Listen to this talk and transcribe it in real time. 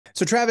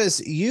So, Travis,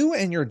 you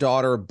and your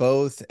daughter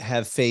both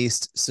have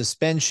faced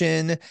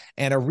suspension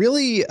and a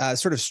really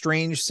sort of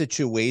strange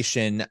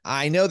situation.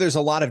 I know there's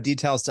a lot of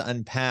details to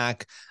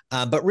unpack,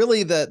 but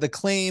really the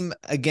claim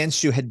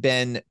against you had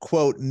been,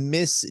 quote,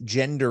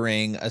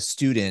 misgendering a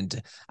student.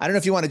 I don't know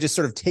if you want to just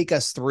sort of take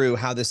us through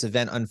how this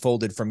event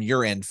unfolded from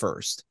your end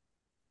first.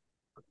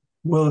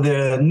 Well,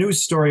 the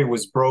news story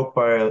was broke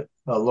by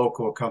a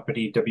local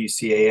company,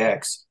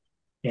 WCAX,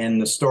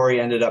 and the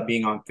story ended up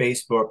being on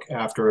Facebook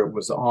after it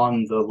was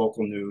on the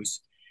local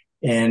news,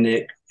 and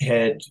it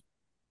had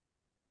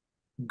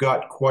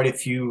got quite a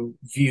few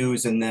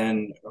views and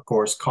then, of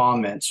course,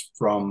 comments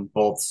from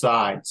both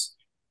sides.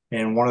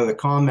 And one of the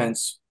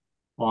comments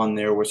on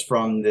there was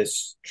from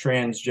this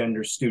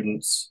transgender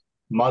student's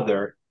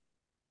mother,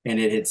 and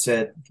it had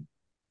said,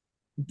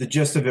 the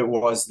gist of it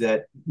was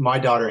that my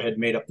daughter had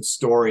made up the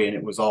story and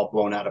it was all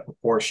blown out of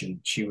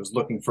proportion. She was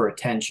looking for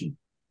attention.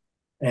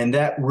 And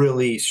that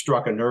really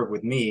struck a nerve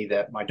with me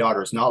that my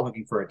daughter is not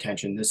looking for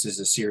attention. This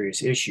is a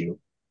serious issue.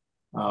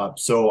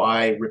 So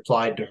I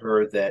replied to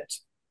her that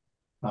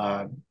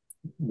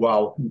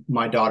while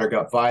my daughter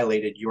got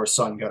violated, your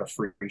son got a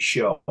free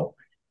show.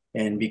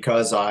 And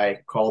because I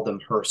called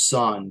them her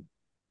son,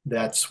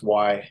 that's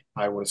why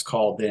I was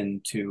called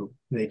in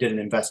they did an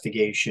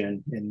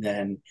investigation, and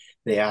then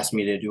they asked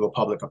me to do a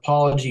public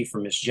apology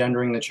for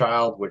misgendering the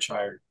child, which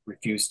I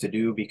refused to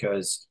do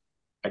because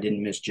I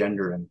didn't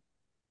misgender him.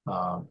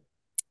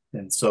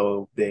 And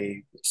so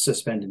they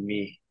suspended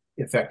me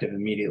effective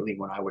immediately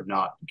when I would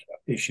not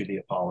issue the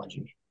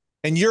apology.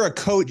 And you're a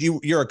coach.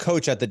 You're a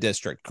coach at the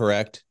district,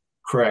 correct?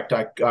 Correct.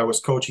 I was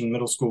coaching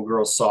middle school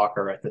girls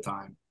soccer at the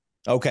time.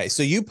 Okay,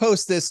 so you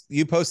post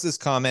this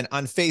comment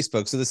on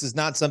Facebook. So this is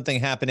not something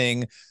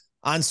happening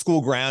on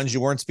school grounds.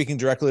 You weren't speaking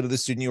directly to the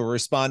student. You were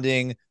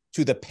responding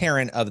to the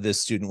parent of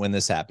this student when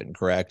this happened,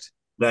 correct?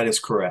 That is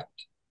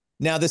correct.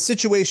 Now, the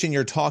situation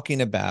you're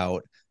talking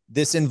about,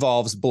 this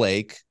involves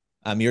Blake,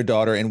 your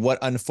daughter, and what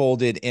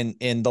unfolded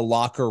in the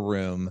locker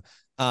room.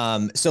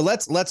 So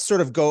let's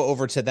sort of go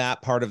over to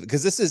that part of it,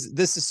 because this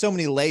is so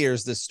many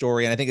layers, this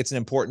story, and I think it's an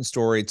important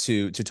story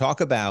to talk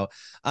about.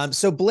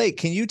 So Blake,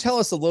 can you tell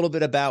us a little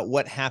bit about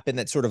what happened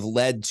that sort of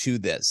led to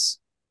this?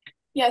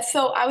 Yeah,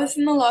 so I was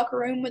in the locker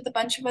room with a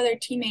bunch of other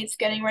teammates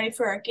getting ready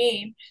for our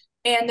game,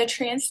 and the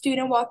trans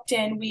student walked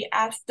in. We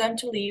asked them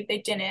to leave, they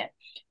didn't.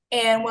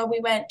 And when we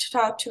went to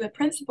talk to the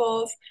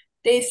principals,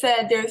 they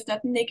said there's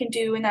nothing they can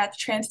do and that the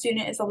trans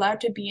student is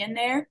allowed to be in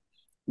there,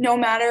 no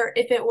matter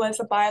if it was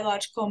a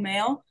biological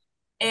male.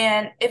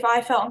 And if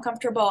I felt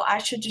uncomfortable, I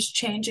should just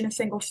change in a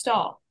single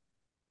stall.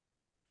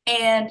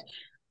 And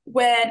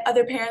when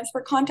other parents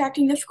were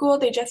contacting the school,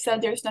 they just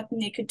said there's nothing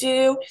they could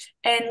do.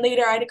 And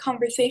later, I had a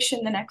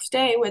conversation the next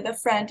day with a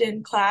friend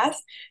in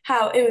class,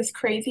 how it was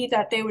crazy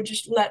that they would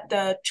just let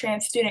the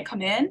trans student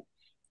come in.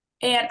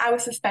 And I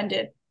was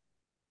suspended.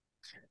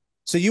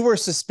 So you were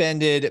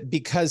suspended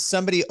because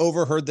somebody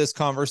overheard this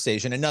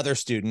conversation, another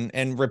student,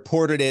 and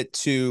reported it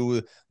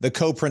to the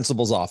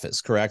co-principal's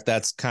office, correct?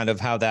 That's kind of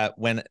how that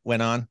went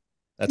on.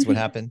 That's what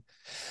happened.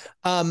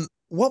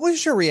 What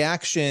was your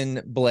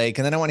reaction, Blake?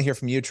 And then I want to hear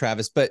from you,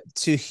 Travis, but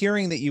to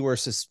hearing that you were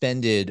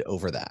suspended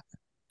over that.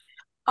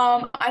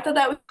 I thought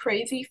that was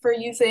crazy for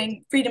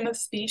using freedom of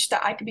speech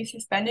that I could be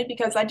suspended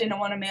because I didn't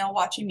want a male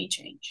watching me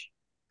change.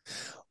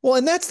 Well,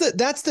 and that's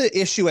the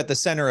issue at the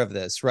center of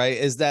this, right?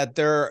 Is that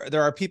there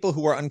are people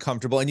who are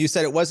uncomfortable, and you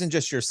said it wasn't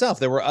just yourself.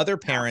 There were other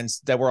parents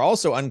that were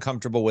also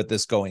uncomfortable with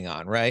this going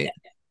on, right?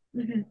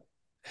 Yeah. Mm-hmm.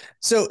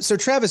 So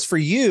Travis, for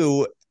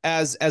you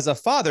as a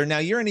father, now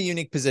you're in a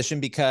unique position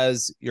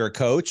because you're a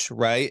coach,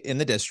 right, in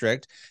the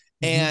district,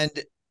 and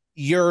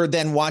you're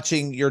then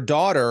watching your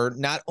daughter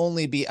not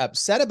only be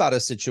upset about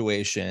a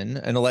situation,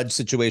 an alleged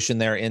situation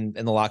there in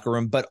the locker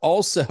room, but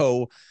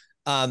also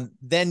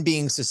then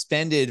being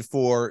suspended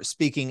for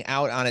speaking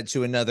out on it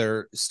to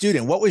another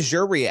student. What was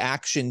your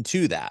reaction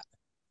to that?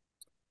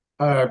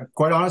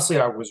 Quite honestly,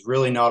 I was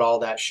really not all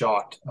that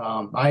shocked.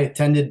 I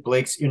attended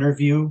Blake's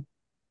interview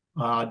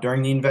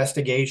during the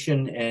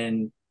investigation,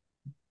 and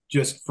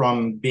just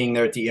from being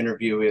there at the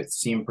interview, it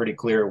seemed pretty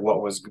clear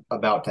what was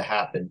about to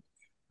happen.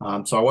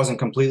 So I wasn't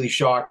completely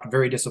shocked,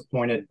 very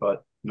disappointed,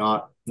 but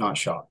not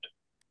shocked.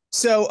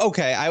 So,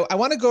 okay, I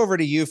want to go over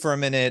to you for a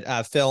minute,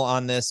 Phil,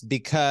 on this,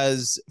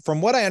 because from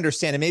what I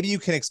understand, and maybe you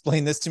can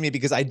explain this to me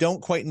because I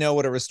don't quite know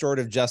what a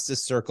restorative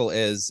justice circle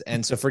is.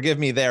 And so forgive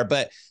me there,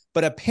 but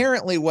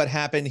apparently what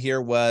happened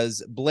here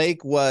was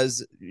Blake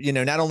was,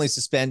 not only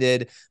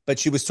suspended, but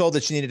she was told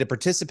that she needed to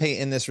participate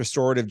in this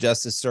restorative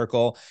justice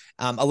circle,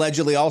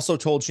 allegedly also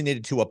told she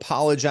needed to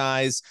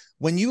apologize.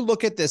 When you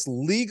look at this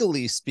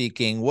legally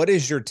speaking, what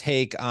is your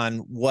take on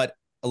what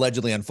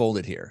allegedly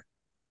unfolded here?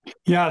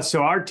 Yeah,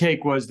 so our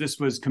take was this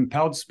was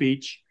compelled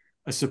speech,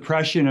 a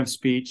suppression of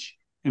speech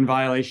in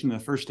violation of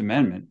the First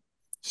Amendment.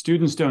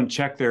 Students don't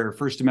check their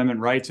First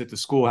Amendment rights at the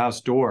schoolhouse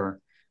door,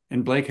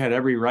 and Blake had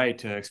every right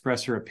to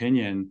express her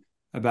opinion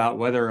about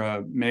whether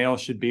a male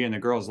should be in the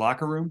girls'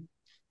 locker room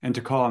and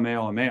to call a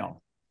male a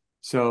male.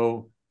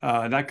 So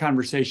that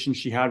conversation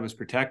she had was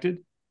protected,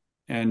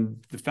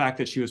 and the fact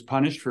that she was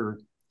punished for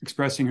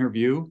expressing her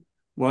view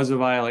was a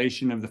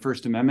violation of the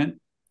First Amendment.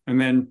 And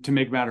then to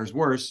make matters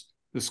worse,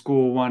 the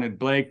school wanted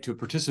Blake to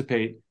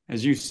participate,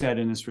 as you said,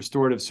 in this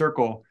restorative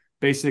circle,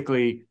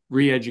 basically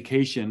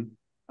re-education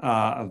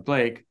of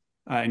Blake,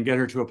 and get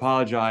her to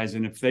apologize.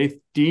 And if they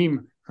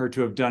deem her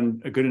to have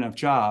done a good enough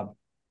job,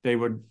 they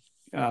would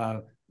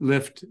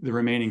lift the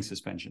remaining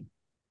suspension.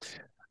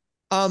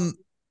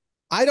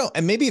 I don't,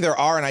 and maybe there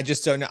are, and I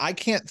just don't know. I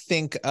can't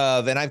think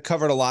of, and I've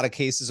covered a lot of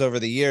cases over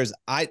the years.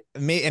 And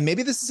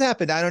maybe this has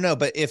happened, I don't know,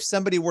 but if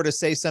somebody were to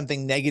say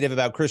something negative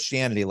about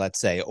Christianity,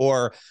 let's say,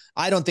 or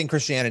I don't think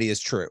Christianity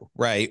is true,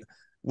 right?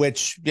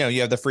 Which,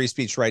 you have the free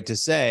speech right to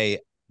say,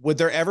 would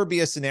there ever be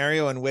a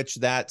scenario in which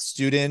that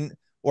student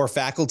or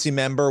faculty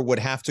member would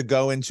have to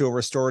go into a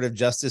restorative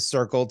justice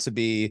circle to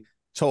be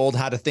told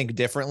how to think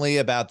differently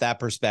about that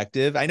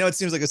perspective? I know it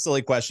seems like a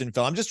silly question,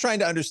 Phil. I'm just trying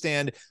to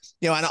understand,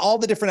 and all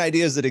the different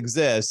ideas that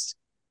exist,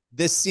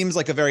 this seems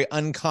like a very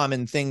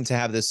uncommon thing to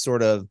have this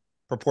sort of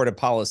purported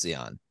policy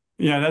on.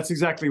 Yeah, that's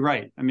exactly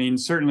right. I mean,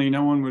 certainly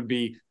no one would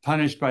be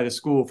punished by the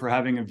school for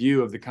having a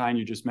view of the kind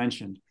you just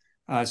mentioned.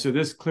 So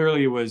this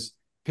clearly was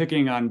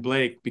picking on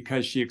Blake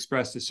because she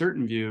expressed a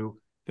certain view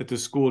that the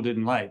school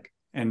didn't like.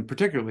 And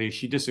particularly,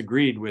 she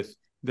disagreed with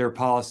their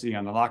policy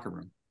on the locker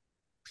room.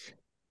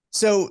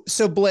 So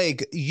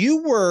Blake,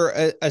 you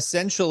were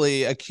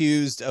essentially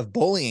accused of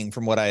bullying,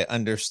 from what I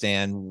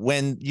understand.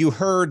 When you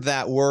heard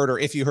that word, or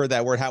if you heard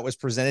that word, how it was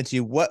presented to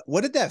you, what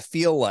did that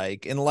feel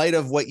like in light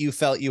of what you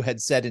felt you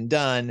had said and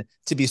done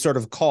to be sort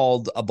of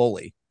called a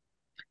bully?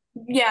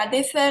 Yeah,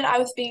 they said I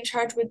was being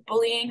charged with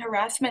bullying,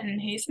 harassment, and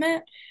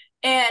hazement.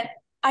 And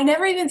I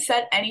never even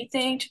said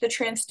anything to the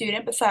trans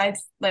student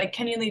besides, like,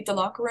 can you leave the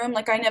locker room?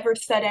 Like, I never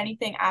said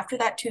anything after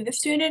that to the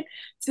student.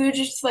 So it was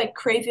just, like,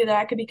 crazy that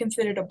I could be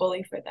considered a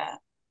bully for that.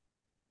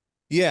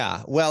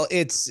 Yeah, well,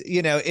 it's,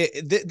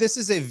 this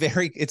is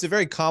it's a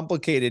very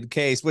complicated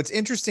case. What's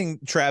interesting,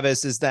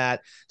 Travis, is that,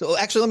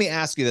 actually, let me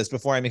ask you this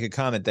before I make a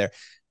comment there.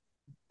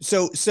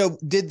 So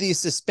did the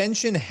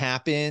suspension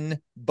happen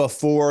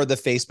before the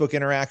Facebook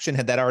interaction?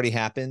 Had that already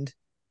happened?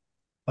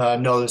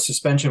 No, the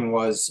suspension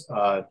was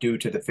due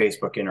to the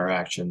Facebook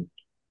interaction.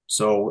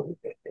 So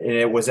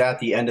it was at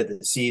the end of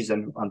the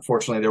season.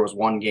 Unfortunately, there was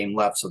one game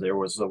left. So there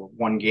was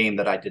one game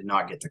that I did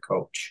not get to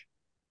coach.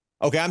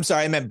 Okay, I'm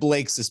sorry. I meant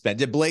Blake's suspension.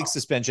 Did Blake's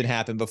suspension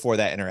happen before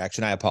that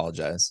interaction? I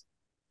apologize.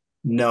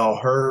 No,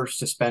 her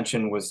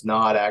suspension was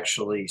not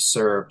actually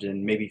served,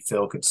 and maybe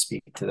Phil could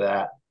speak to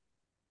that.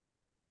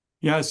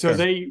 Yeah, so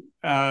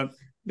Sure.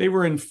 they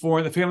were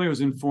informed, the family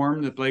was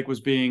informed that Blake was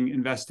being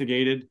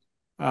investigated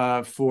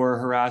for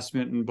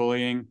harassment and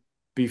bullying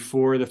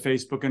before the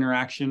Facebook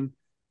interaction,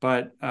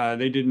 but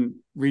they didn't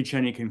reach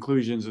any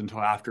conclusions until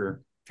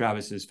after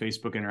Travis's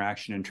Facebook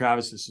interaction and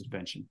Travis's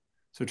suspension.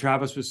 So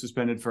Travis was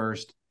suspended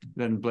first,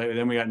 then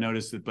we got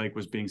notice that Blake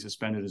was being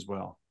suspended as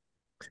well.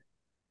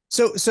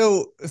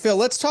 So Phil,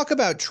 let's talk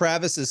about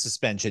Travis's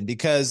suspension,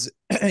 because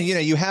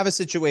you have a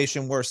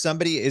situation where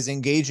somebody is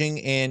engaging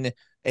in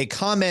a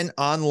comment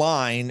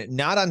online,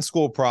 not on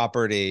school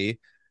property,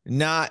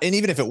 and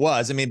even if it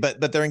was, I mean,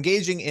 but they're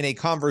engaging in a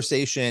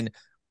conversation.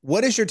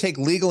 What is your take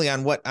legally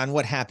on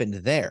what happened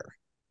there?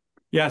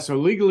 Yeah, so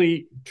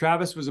legally,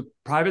 Travis was a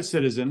private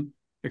citizen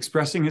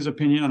expressing his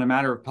opinion on a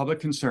matter of public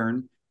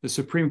concern. The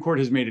Supreme Court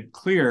has made it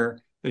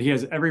clear that he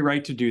has every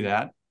right to do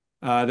that.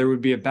 There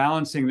would be a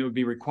balancing that would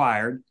be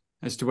required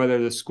as to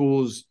whether the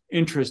school's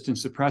interest in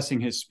suppressing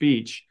his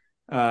speech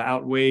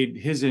outweighed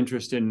his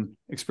interest in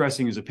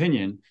expressing his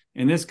opinion.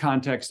 In this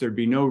context, there'd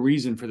be no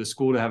reason for the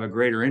school to have a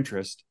greater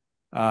interest,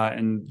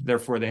 and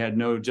therefore they had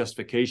no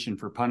justification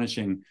for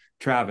punishing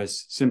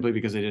Travis simply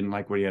because they didn't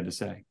like what he had to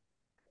say.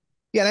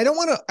 Yeah, and I don't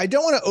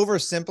want to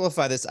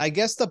oversimplify this. I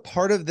guess the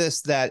part of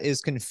this that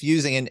is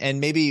confusing, and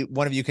maybe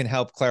one of you can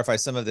help clarify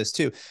some of this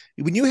too.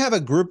 When you have a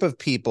group of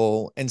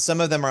people and some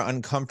of them are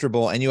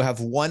uncomfortable, and you have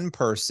one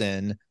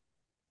person,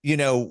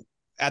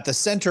 at the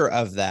center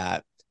of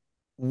that,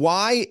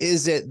 why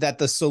is it that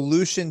the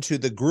solution to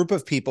the group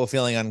of people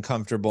feeling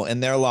uncomfortable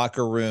in their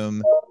locker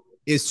room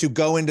is to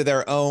go into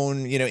their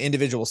own,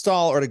 individual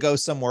stall or to go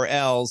somewhere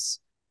else?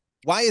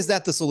 Why is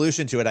that the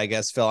solution to it? I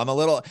guess,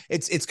 Phil,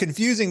 it's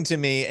confusing to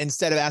me,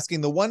 instead of asking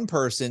the one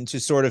person to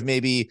sort of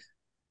maybe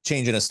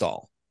change in a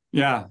stall.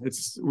 Yeah,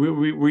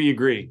 we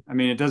agree. I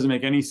mean, it doesn't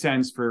make any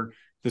sense for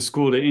the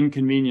school to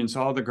inconvenience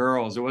all the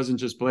girls. It wasn't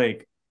just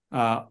Blake,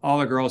 all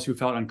the girls who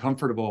felt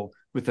uncomfortable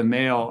with the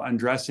male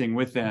undressing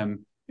with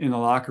them in the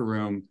locker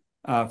room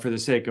for the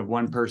sake of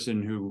one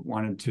person who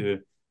wanted to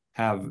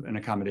have an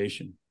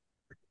accommodation.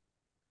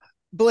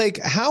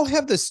 Blake, how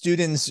have the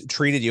students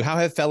treated you? How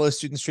have fellow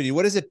students treated you?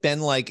 What has it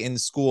been like in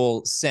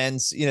school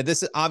since,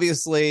 this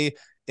obviously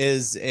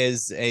is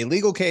a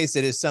legal case.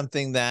 It is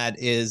something that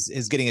is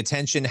getting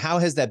attention. How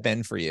has that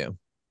been for you?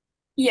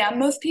 Yeah,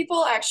 most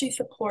people actually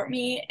support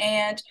me,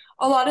 and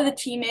a lot of the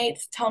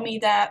teammates tell me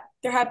that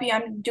they're happy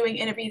I'm doing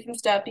interviews and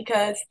stuff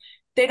because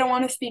they don't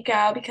want to speak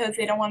out because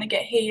they don't want to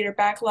get hate or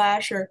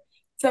backlash, or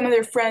some of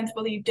their friends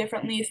believe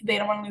differently, so they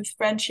don't want to lose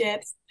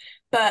friendships.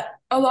 But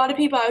a lot of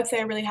people, I would say,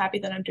 are really happy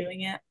that I'm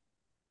doing it.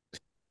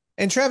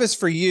 And Travis,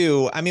 for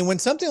you, I mean, when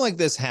something like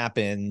this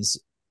happens,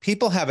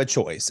 people have a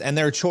choice, and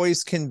their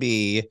choice can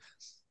be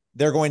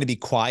they're going to be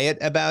quiet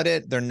about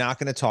it. They're not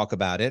going to talk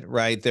about it,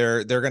 right?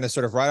 They're going to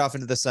sort of ride off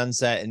into the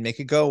sunset and make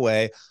it go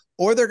away,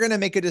 or they're going to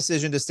make a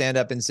decision to stand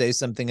up and say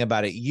something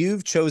about it.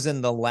 You've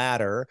chosen the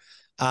latter.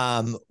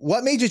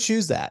 What made you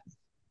choose that?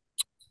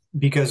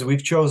 Because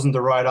we've chosen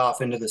to ride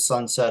off into the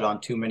sunset on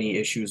too many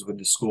issues with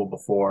the school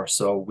before.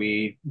 So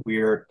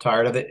we're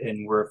tired of it,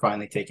 and we're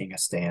finally taking a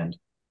stand.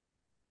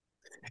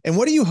 And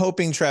what are you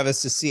hoping,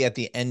 Travis, to see at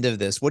the end of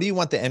this? What do you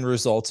want the end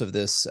results of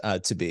this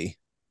to be?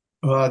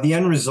 The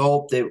end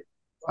result, that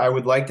I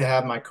would like to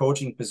have my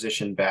coaching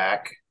position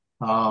back.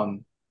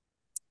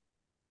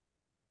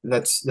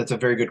 That's a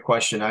very good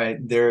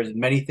question. There's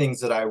many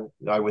things that I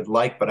would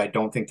like, but I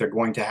don't think they're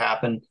going to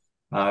happen.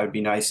 It would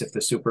be nice if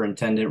the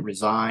superintendent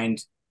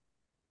resigned.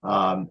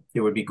 It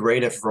would be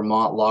great if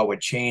Vermont law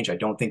would change. I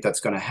don't think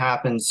that's going to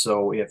happen.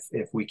 So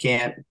if we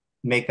can't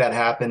make that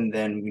happen,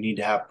 then we need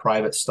to have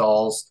private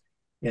stalls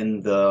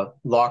in the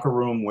locker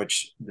room,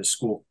 which the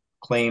school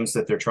claims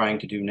that they're trying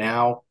to do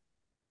now.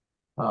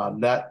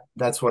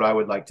 That's what I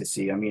would like to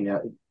see. I mean,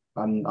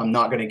 I'm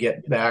not going to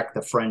get back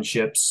the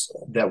friendships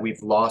that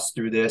we've lost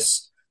through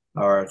this,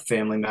 or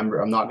family member.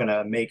 I'm not going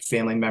to make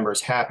family members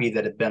happy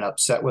that have been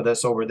upset with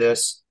us over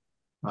this.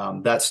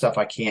 That stuff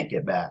I can't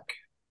get back.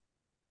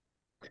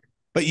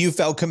 But you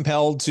felt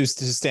compelled to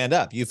stand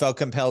up. You felt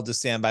compelled to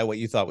stand by what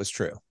you thought was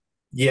true.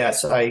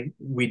 Yes,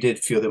 we did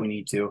feel that we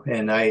need to.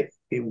 And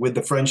with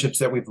the friendships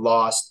that we've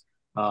lost,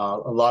 a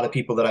lot of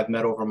people that I've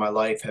met over my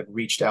life have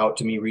reached out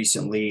to me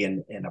recently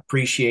and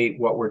appreciate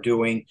what we're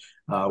doing.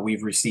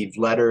 We've received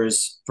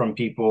letters from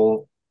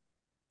people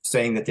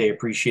saying that they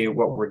appreciate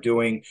what we're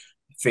doing,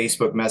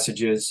 Facebook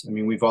messages. I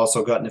mean, we've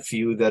also gotten a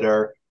few that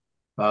are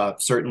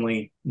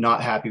certainly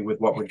not happy with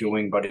what we're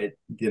doing, but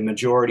the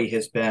majority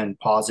has been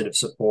positive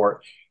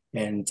support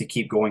and to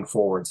keep going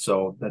forward.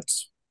 So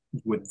that's,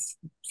 with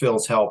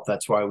Phil's help,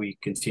 that's why we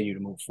continue to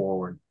move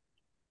forward.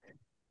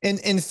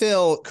 And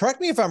Phil,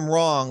 correct me if I'm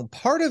wrong,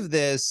 part of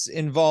this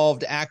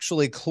involved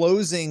actually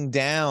closing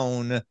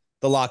down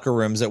the locker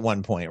rooms at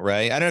one point,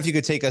 right? I don't know if you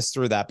could take us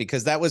through that,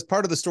 because that was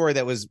part of the story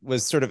that was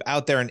sort of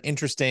out there and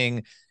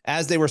interesting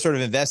as they were sort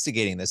of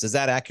investigating this. Is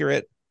that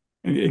accurate?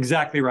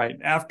 Exactly right.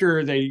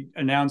 After they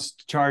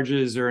announced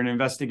charges or an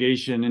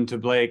investigation into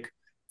Blake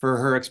for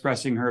her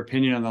expressing her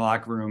opinion on the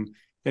locker room,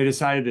 they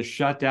decided to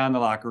shut down the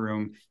locker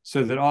room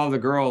so that all the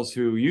girls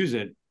who use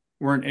it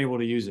weren't able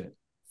to use it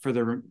for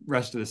the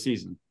rest of the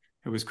season.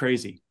 It was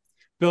crazy.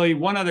 Billy,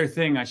 one other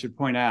thing I should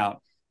point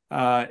out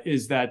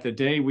is that the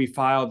day we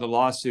filed the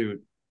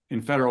lawsuit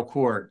in federal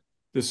court,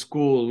 the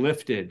school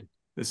lifted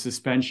the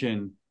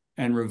suspension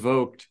and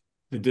revoked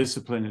the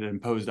discipline it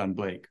imposed on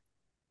Blake.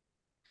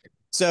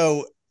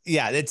 So,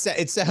 yeah, it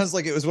sounds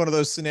like it was one of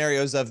those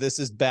scenarios of this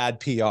is bad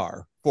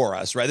PR for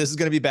us, right? This is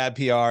going to be bad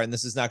PR and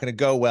this is not going to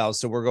go well.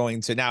 So we're going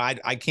to, now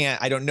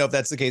I don't know if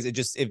that's the case.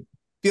 It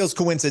feels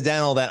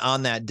coincidental that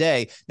on that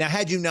day. Now,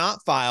 had you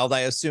not filed,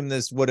 I assume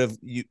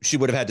she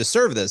would have had to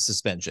serve this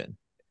suspension.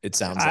 It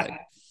sounds like.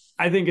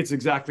 I think it's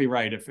exactly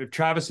right. If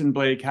Travis and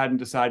Blake hadn't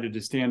decided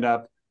to stand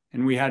up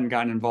and we hadn't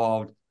gotten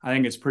involved, I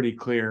think it's pretty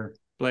clear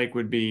Blake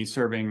would be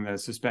serving the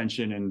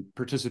suspension and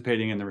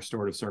participating in the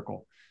restorative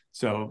circle.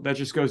 So that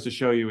just goes to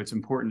show you it's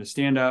important to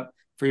stand up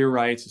for your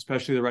rights,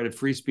 especially the right of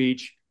free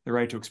speech, the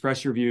right to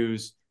express your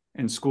views,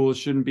 and schools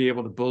shouldn't be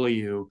able to bully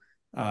you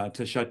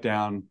to shut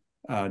down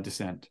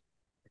dissent.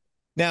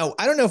 Now,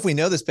 I don't know if we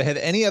know this, but have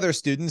any other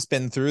students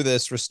been through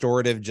this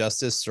restorative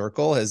justice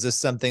circle? Is this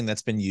something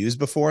that's been used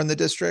before in the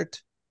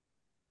district?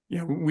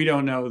 Yeah, we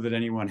don't know that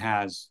anyone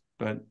has,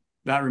 but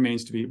that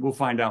remains to be, we'll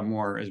find out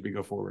more as we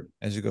go forward.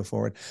 As you go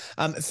forward.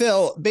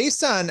 Phil,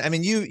 based on, I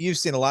mean, you've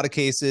seen a lot of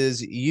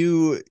cases,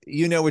 you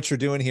know what you're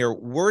doing here.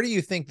 Where do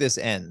you think this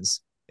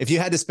ends? If you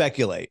had to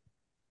speculate.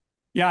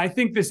 Yeah, I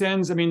think this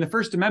ends, I mean, the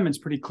First Amendment's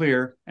pretty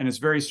clear and it's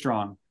very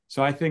strong.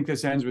 So I think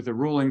this ends with a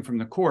ruling from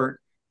the court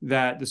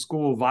that the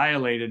school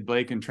violated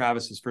Blake and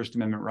Travis's First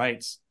Amendment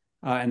rights,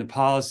 and the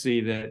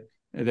policy that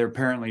they're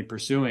apparently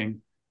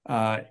pursuing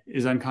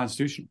is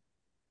unconstitutional.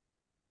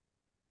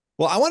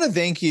 Well, I want to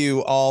thank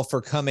you all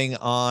for coming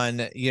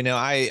on. You know,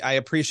 I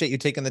appreciate you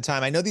taking the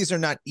time. I know these are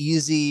not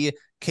easy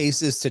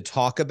cases to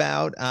talk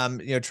about,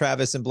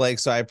 Travis and Blake.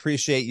 So I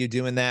appreciate you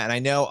doing that. And I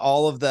know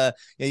all of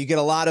you get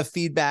a lot of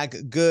feedback,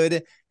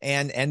 good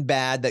and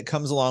bad, that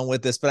comes along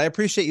with this, but I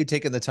appreciate you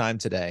taking the time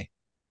today.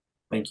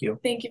 Thank you.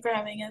 Thank you for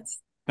having us.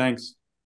 Thanks.